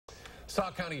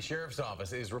Sauk County Sheriff's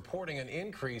Office is reporting an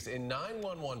increase in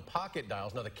 911 pocket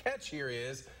dials. Now, the catch here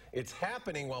is it's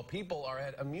happening while people are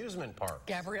at amusement parks.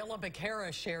 Gabriella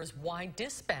Becerra shares why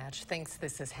dispatch thinks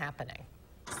this is happening.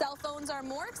 Cell phones are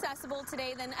more accessible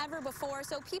today than ever before,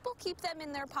 so people keep them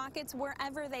in their pockets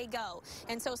wherever they go.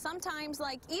 And so sometimes,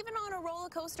 like even on a roller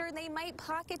coaster, they might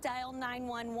pocket dial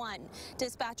 911.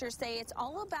 Dispatchers say it's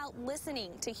all about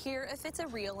listening to hear if it's a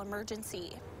real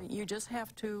emergency. You just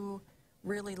have to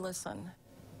really listen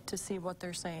to see what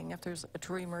they're saying, if there's a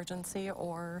true emergency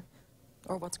or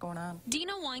what's going on.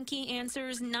 Dina Weinke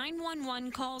answers 911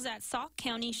 calls at Sauk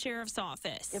County Sheriff's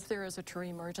Office. If there is a true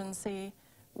emergency,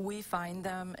 we find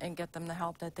them and get them the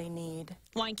help that they need.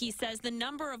 Weinke says the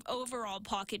number of overall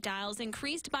pocket dials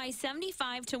increased by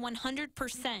 75 to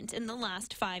 100% in the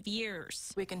last 5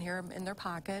 years. We can hear them in their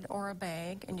pocket or a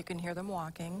bag, and you can hear them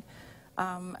walking.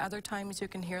 Other times you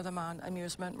can hear them on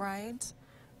amusement rides,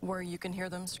 where you can hear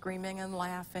them screaming and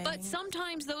laughing. But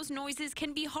sometimes those noises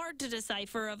can be hard to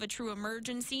decipher of a true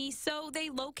emergency, so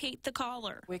they locate the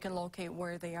caller. We can locate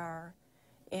where they are,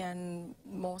 and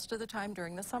most of the time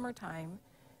during the summertime,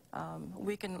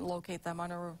 we can locate them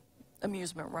on an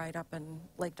amusement ride up in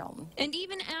Lake Dalton. And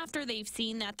even after they've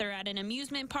seen that they're at an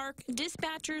amusement park,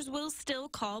 dispatchers will still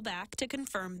call back to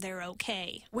confirm they're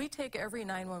okay. We take every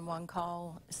 911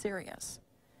 call serious.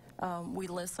 We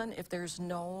listen. If there's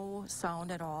no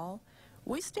sound at all,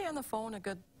 we stay on the phone a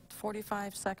good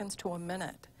 45 seconds to a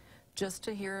minute just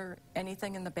to hear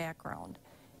anything in the background.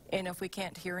 And if we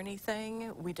can't hear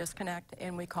anything, we disconnect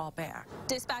and we call back.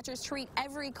 Dispatchers treat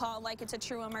every call like it's a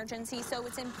true emergency, so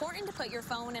it's important to put your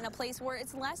phone in a place where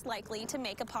it's less likely to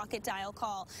make a pocket dial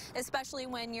call, especially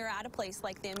when you're at a place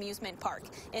like the amusement park.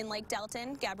 In Lake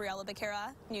Dalton, Gabriella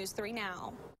Becerra, News 3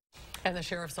 Now. And the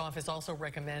Sheriff's Office also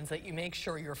recommends that you make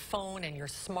sure your phone and your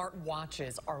smart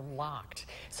watches are locked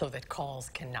so that calls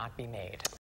cannot be made.